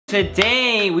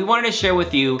Today, we wanted to share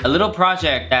with you a little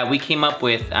project that we came up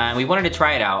with. We wanted to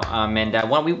try it out. We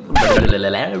want you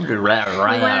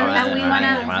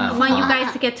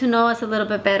guys to get to know us a little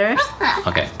bit better.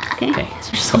 Okay. Okay.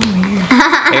 So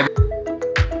weird.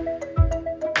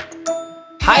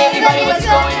 Hi everybody, what's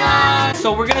going on?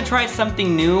 So we're gonna try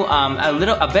something new,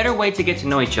 a better way to get to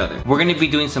know each other. We're gonna be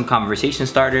doing some conversation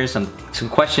starters, some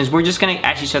questions. We're just gonna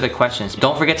ask each other questions.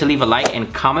 Don't forget to leave a like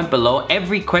and comment below.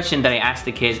 Every question that I ask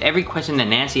the kids, every question that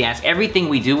Nancy asks, everything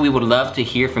we do, we would love to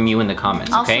hear from you in the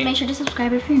comments, okay? Also, make sure to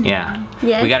subscribe if you're new. Yeah.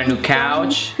 Yes. We got a new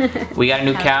couch. We got a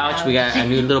new couch. We got a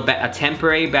new little a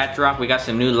temporary backdrop. We got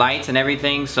some new lights and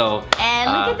everything. So. And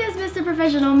look at this, Mr.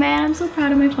 Professional, man. I'm so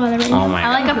proud of my father right now. Oh my God.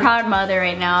 I'm like a proud mother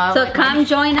right now. So come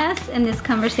join us in this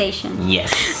conversation.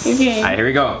 Yes. Okay. All right, here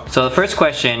we go. So the first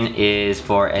question is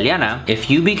for Eliana. If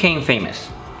you became famous,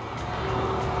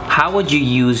 how would you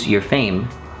use your fame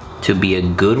to be a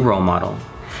good role model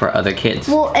for other kids?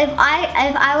 Well, if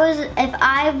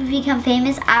I become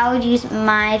famous, I would use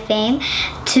my fame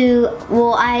to,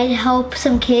 well, I'd help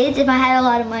some kids if I had a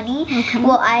lot of money. Okay.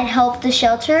 Well, I'd help the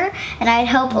shelter, and I'd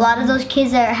help a lot of those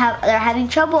kids that are having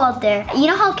trouble out there. You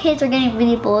know how kids are getting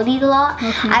really bullied a lot?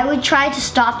 Okay. I would try to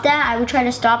stop that. I would try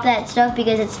to stop that stuff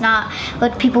because it's not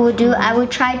what people would do. I would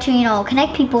try to, you know,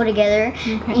 connect people together.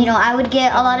 Okay. You know, I would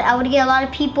get a lot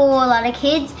of people, a lot of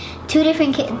kids, two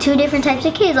different types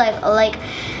of kids, like.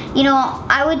 You know,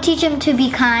 I would teach them to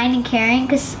be kind and caring,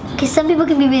 because some people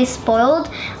can be really spoiled.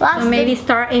 So maybe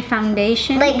start a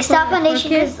foundation. Like start foundation,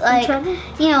 because like,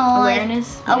 you know,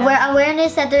 awareness. Like,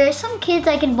 awareness that there are some kids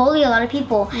that can bully a lot of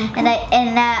people, and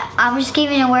that I'm just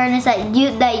giving awareness that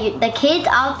the kids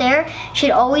out there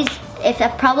should always. If a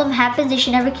problem happens, they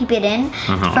should never keep it in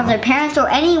from their parents or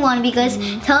anyone, because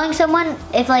telling someone,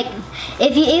 if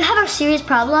you have a serious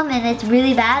problem and it's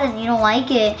really bad and you don't like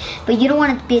it, but you don't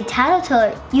want to be a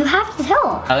tattletale, you have to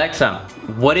tell. Alexa,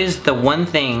 what is the one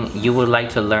thing you would like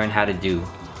to learn how to do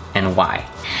and why?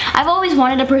 I've always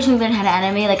wanted to personally learn how to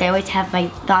animate. Like, I always have my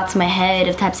thoughts in my head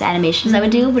of types of animations I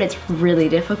would do, but it's really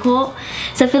difficult.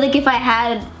 So I feel like if I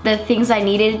had the things I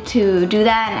needed to do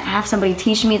that and have somebody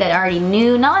teach me that I already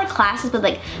knew, not like classes, but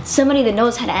like somebody that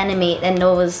knows how to animate and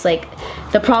knows like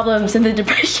the problems and the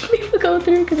depression people go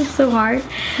through because it's so hard,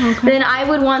 then I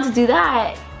would want to do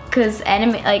that. Because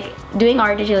doing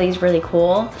art digitally is really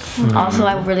cool. Also,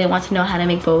 I really want to know how to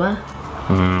make boba.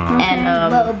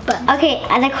 And okay,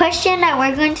 and the question that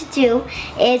we're going to do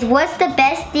is, what's the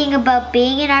best thing about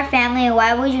being in our family, and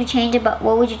what would you change about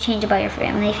your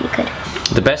family if you could?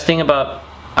 The best thing about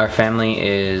our family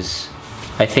is,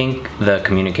 I think, the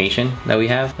communication that we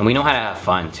have, and we know how to have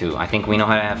fun too. I think we know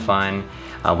how to have fun.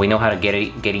 We know how to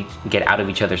get out of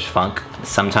each other's funk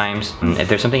sometimes. If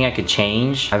there's something I could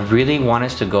change, I really want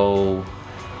us to go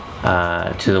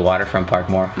to the waterfront park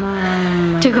more.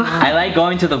 I like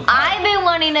going to the park. I've been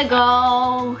wanting to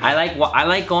go. I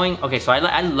like going. Okay, so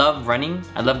I love running.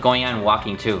 I love going out and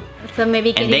walking too. So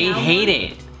maybe and they hate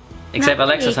it, except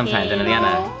Alexa sometimes and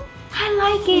Eliana. I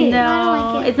like it. No, I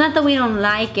don't like it. it's not that we don't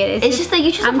like it. It's just that you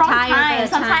choose the wrong time. of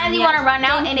the Sometimes you want to run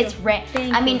out and it's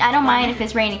raining. I mean, I don't mind if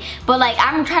it's raining, but like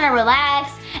I'm trying to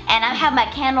relax and I have my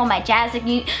candle, my jazz. Like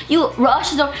you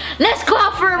rush the door. Let's go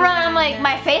out for a run. I'm like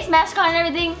my face mask on and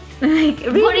everything. Like,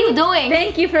 really? What are you doing?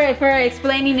 Thank you for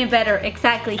explaining it better.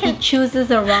 Exactly. He chooses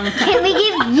the wrong time. Can we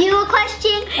give you a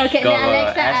question? Okay, Go,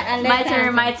 Alexa,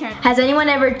 My turn. Has anyone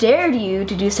ever dared you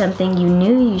to do something you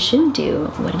knew you shouldn't do?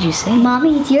 What did you say?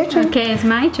 Mommy, it's your turn. Okay, it's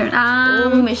my turn.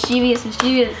 Mischievous.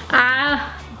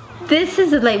 This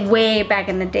is like way back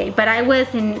in the day, but I was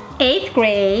in 8th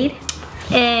grade,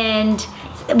 and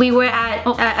we were at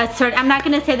a certain, I'm not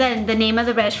gonna say the name of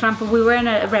the restaurant, but we were in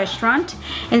a restaurant,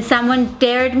 and someone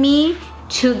dared me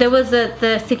to, there was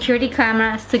the security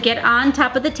cameras, to get on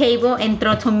top of the table and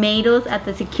throw tomatoes at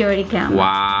the security camera.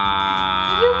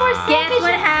 Wow. You were Guess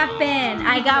what happened?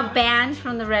 I got banned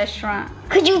from the restaurant.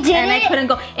 Could you did And it? I couldn't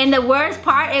go. And the worst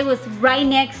part, it was right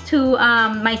next to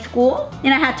my school,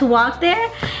 and I had to walk there.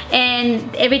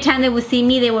 And every time they would see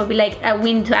me, they would be like,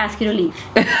 "We need to ask you to leave."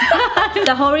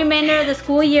 The whole remainder of the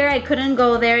school year, I couldn't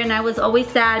go there, and I was always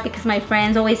sad because my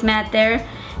friends always met there.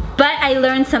 But I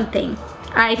learned something.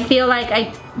 I feel like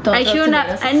I shouldn't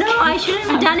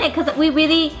have done it, because we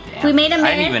made a mess.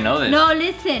 I didn't even know this. No,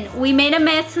 listen, we made a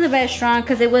mess in the restaurant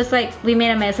because it was like, we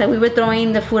made a mess. Like we were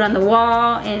throwing the food on the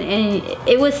wall, and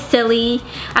it was silly.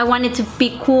 I wanted to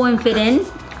be cool and fit in.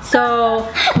 So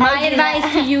my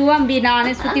advice to you, I'm being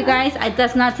honest with you guys,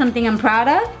 that's not something I'm proud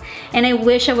of, and I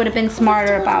wish I would have been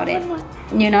smarter about it,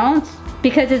 you know,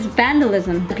 because it's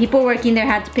vandalism. The people working there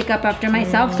had to pick up after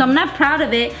myself, so I'm not proud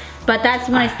of it, but that's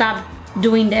when I stopped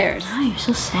doing theirs. Oh, you're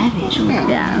so savage.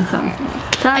 Yeah,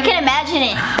 so I can imagine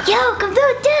it. Yo, come do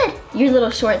it, dude. Your little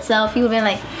short self, you would have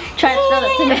been like, trying to throw the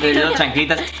tomato. The little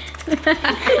chanquitas.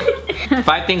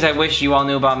 5 things I wish you all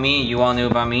knew about me. You all knew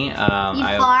about me. You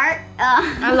fart.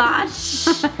 a lot.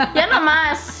 Ya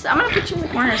nomás. I'm gonna put you in the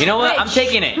corner. You know what? I'm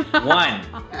taking it. 1,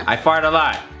 I fart a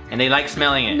lot, and they like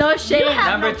smelling it. No shade.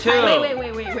 Number 2,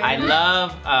 Wait. I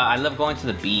love going to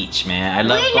the beach, man. I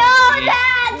love We going know to the beach.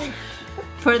 that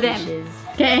for them.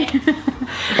 Okay.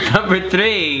 Number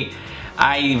 3,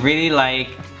 I really like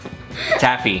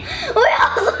taffy. We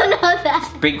also know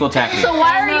that. Sprinkle taffy. So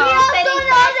why are you saying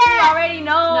facts you already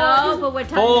know? No, but we're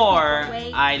talking 4, about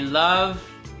wait. I love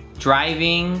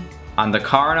driving on the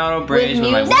Coronado Bridge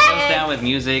with my music. windows down with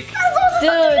music. Dude,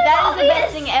 that is the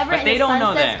best thing ever. But and they the don't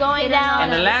know sunset's that. going down.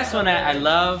 And the last one, I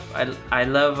love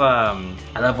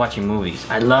watching movies.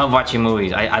 I love watching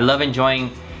movies. I love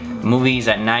enjoying movies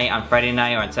at night, on Friday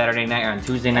night, or on Saturday night, or on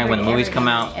Tuesday night when the movies come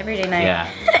out. Everyday night. Yeah.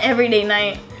 Everyday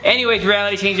night. Anyways,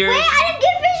 Reality Changers. Wait, I didn't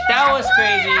get finished. That was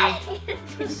crazy.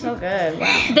 It's so good.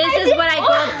 Wow. This is what I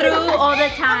go through all the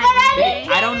time. Okay?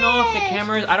 I don't know if the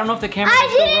cameras are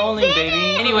still rolling,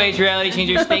 baby. Anyways, Reality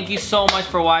Changers, thank you so much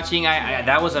for watching.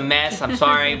 That was a mess. I'm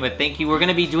sorry, but thank you. We're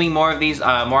gonna be doing more of these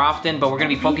more often, but we're gonna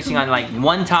be focusing on like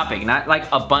one topic, not like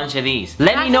a bunch of these.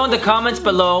 Let me know in the comments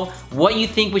below what you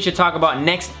think we should talk about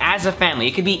next as a family.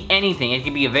 It could be anything. It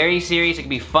could be a very serious. It could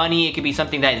be funny. It could be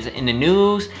something that is in the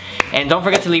news. And don't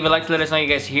forget to leave a like to let us know you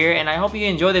guys here. And I hope you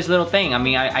enjoy this little thing. I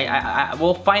mean,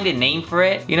 we'll find a name for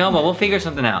it, you know, but we'll figure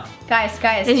something out. Guys.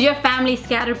 Is your family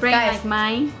scatterbrained like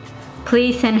mine?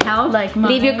 Please send help. Like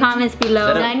mine. Leave your comments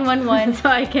below. 911. So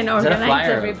I can organize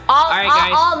everybody.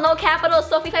 All no capitals.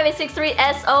 Sophie 5863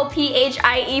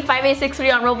 SOPHIE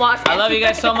 5863 on Roblox. I love you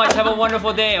guys so much. Have a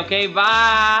wonderful day, okay?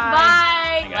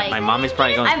 Bye. Bye. My mom is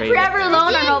probably going I'm crazy. forever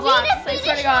alone on Roblox. I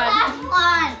swear to God.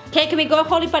 Last one. Okay, can we go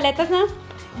Holy Paletas now?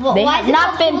 They have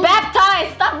not been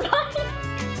baptized. Stop.